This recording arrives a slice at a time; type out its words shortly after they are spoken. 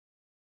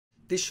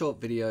This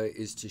short video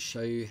is to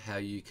show you how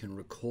you can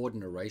record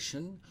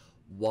narration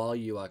while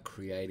you are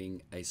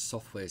creating a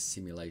software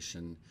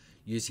simulation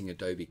using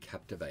Adobe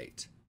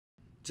Captivate.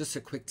 Just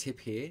a quick tip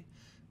here,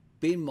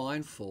 be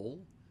mindful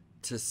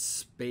to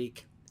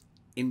speak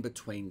in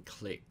between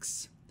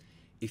clicks.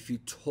 If you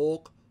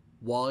talk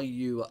while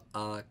you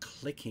are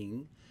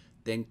clicking,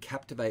 then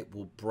Captivate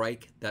will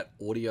break that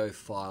audio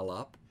file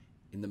up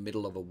in the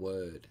middle of a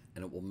word,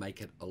 and it will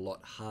make it a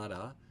lot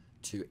harder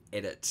to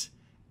edit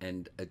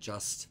and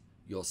adjust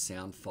your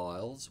sound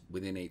files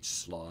within each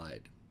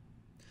slide.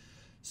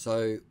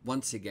 So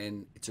once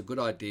again, it's a good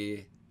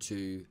idea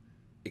to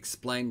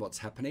explain what's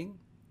happening,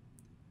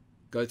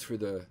 go through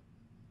the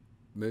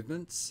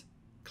movements,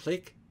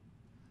 click,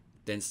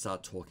 then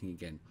start talking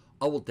again.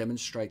 I will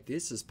demonstrate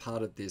this as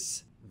part of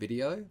this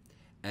video,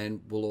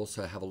 and we'll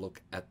also have a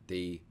look at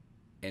the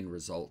end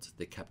result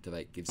that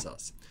Captivate gives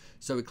us.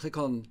 So we click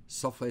on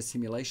software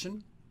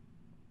simulation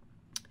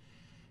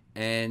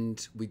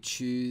and we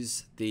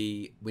choose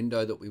the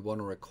window that we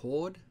want to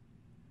record.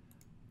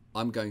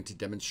 I'm going to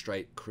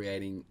demonstrate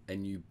creating a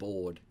new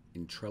board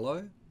in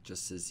Trello,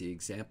 just as the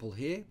example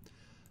here.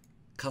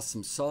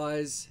 Custom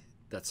size,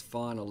 that's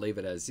fine, I'll leave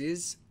it as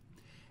is.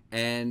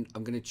 And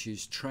I'm going to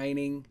choose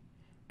training,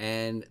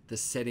 and the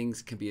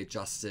settings can be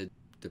adjusted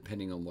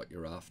depending on what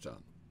you're after.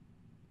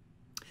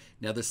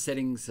 Now the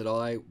settings that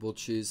I will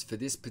choose for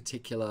this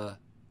particular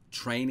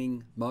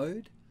training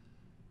mode,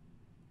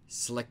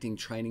 selecting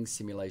training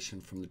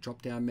simulation from the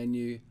drop-down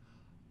menu,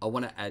 I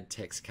want to add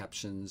text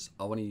captions.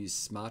 I want to use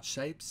smart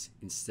shapes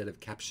instead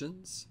of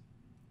captions.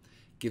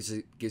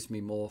 Gives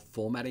me more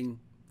formatting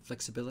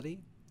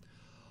flexibility.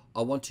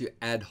 I want to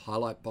add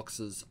highlight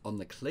boxes on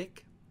the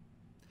click.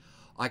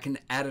 I can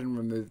add and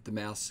remove the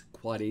mouse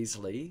quite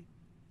easily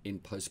in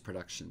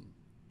post-production.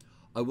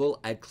 I will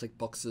add click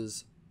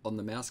boxes on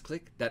the mouse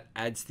click. That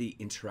adds the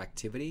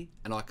interactivity,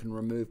 and I can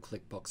remove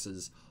click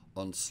boxes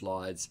on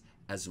slides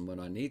as and when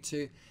I need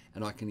to,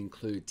 and I can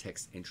include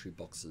text entry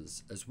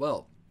boxes as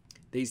well.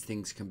 These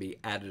things can be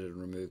added and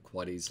removed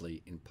quite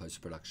easily in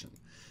post-production.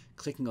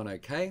 Clicking on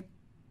OK.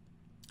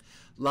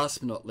 Last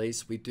but not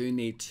least, we do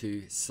need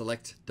to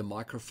select the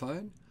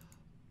microphone.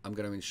 I'm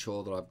going to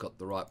ensure that I've got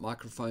the right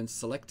microphone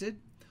selected.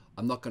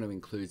 I'm not going to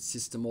include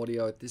system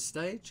audio at this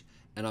stage,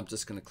 and I'm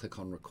just going to click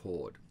on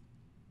record.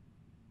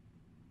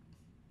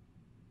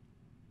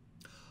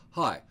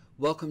 Hi,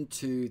 welcome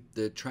to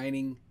the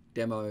training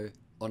demo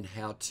on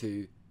how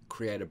to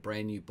create a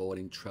brand new board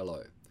in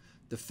Trello.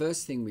 The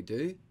first thing we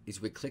do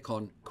is we click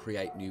on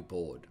Create New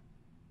Board.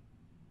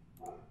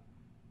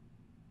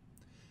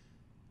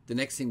 The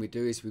next thing we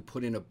do is we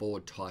put in a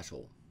board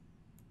title.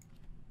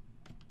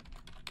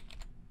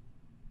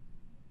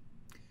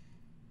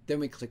 Then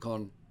we click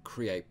on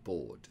Create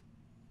Board.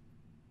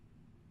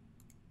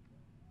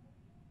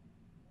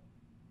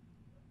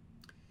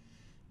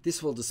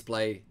 This will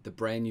display the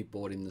brand new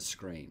board in the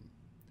screen.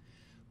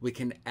 We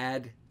can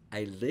add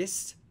a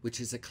list,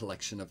 which is a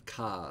collection of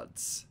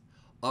cards.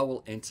 I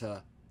will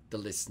enter the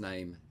list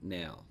name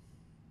now.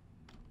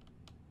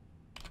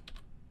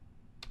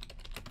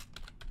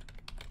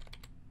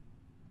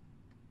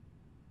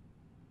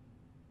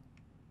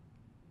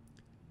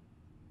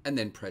 And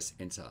then press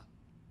enter.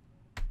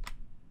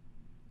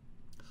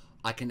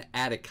 I can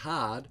add a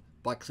card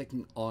by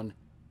clicking on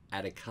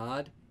Add a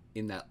Card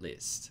in that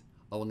list.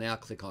 I will now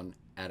click on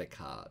Add a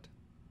Card.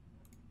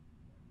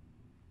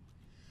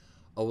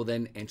 I will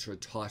then enter a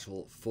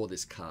title for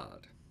this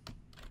card.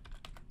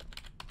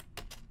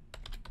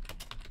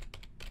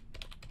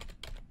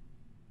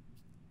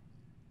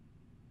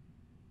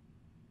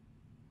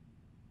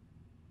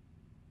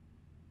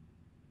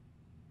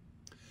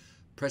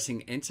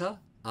 Pressing enter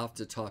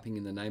after typing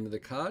in the name of the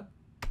card.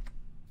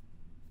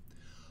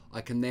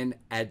 I can then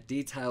add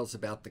details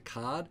about the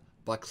card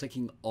by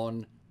clicking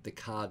on the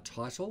card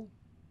title,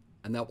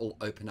 and that will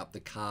open up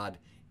the card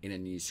in a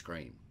new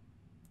screen.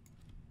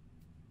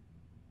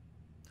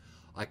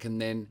 I can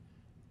then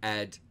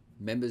add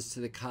members to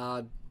the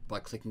card by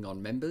clicking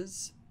on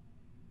members,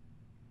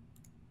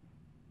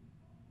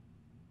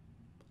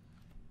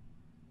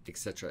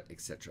 etc.,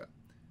 etc.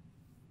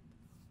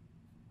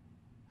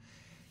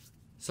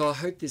 So I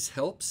hope this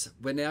helps.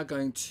 We're now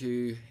going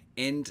to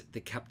end the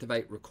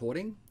Captivate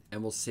recording,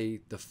 and we'll see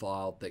the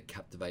file that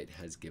Captivate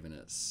has given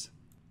us.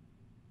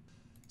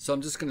 So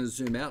I'm just going to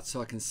zoom out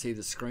so I can see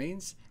the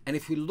screens. And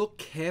if we look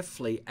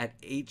carefully at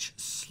each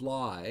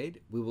slide,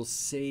 we will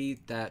see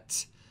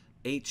that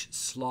each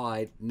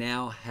slide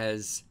now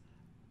has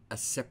a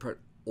separate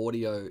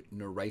audio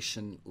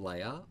narration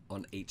layer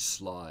on each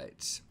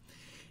slide.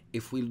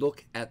 If we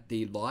look at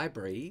the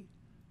library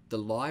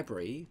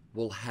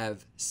will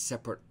have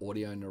separate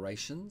audio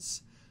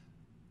narrations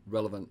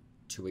relevant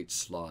to each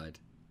slide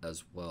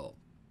as well.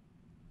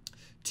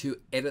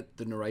 To edit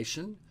the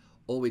narration,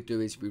 all we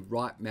do is we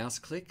right mouse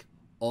click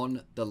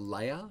on the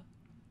layer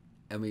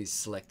and we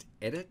select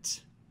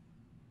edit.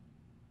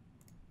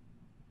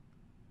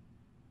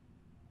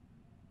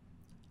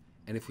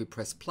 And if we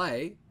press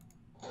play,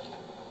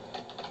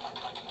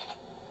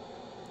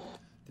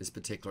 This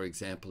particular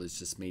example is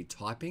just me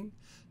typing.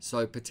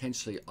 So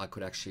potentially I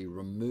could actually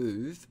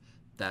remove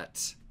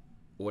that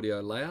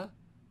audio layer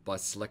by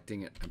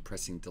selecting it and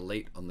pressing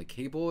delete on the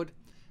keyboard,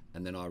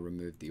 and then I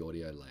remove the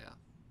audio layer.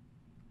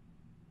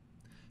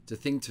 The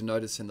thing to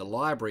notice in the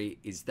library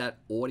is that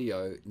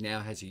audio now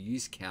has a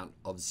use count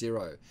of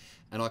 0,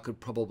 and I could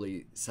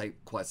probably say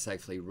quite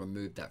safely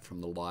remove that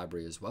from the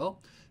library as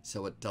well,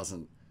 so it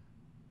doesn't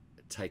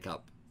take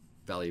up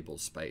valuable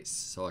space.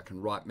 So I can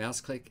right mouse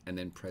click and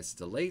then press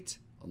delete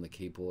on the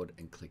keyboard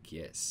and click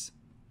yes.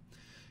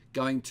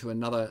 Going to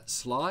another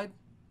slide,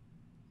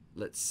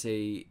 let's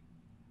see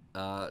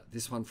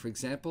this one for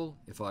example.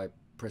 If I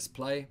press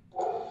play,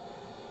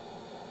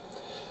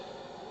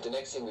 the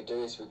next thing we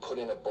do is we put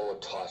in a board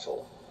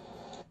title.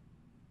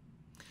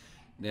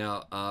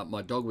 Now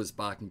my dog was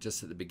barking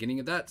just at the beginning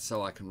of that,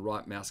 so I can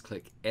right mouse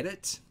click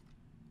edit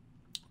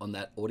on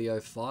that audio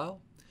file,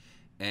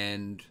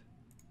 and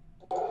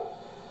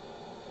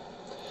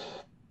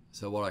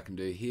so what I can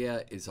do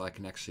here is I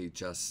can actually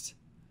just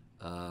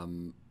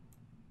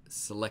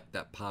select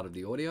that part of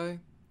the audio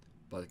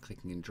by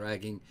clicking and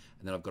dragging,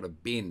 and then I've got a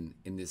bin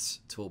in this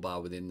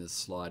toolbar within this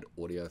slide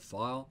audio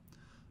file.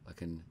 I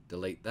can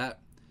delete that,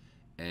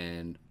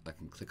 and I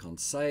can click on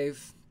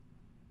save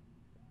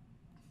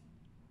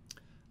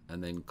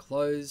and then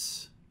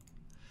close,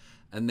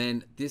 and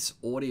then this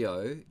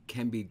audio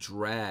can be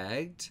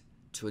dragged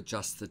to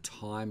adjust the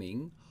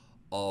timing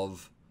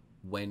of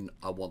when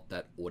I want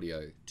that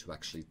audio to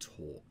actually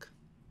talk.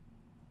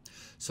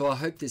 So I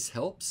hope this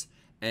helps,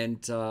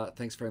 and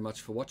thanks very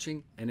much for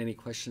watching, and any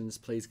questions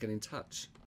please get in touch.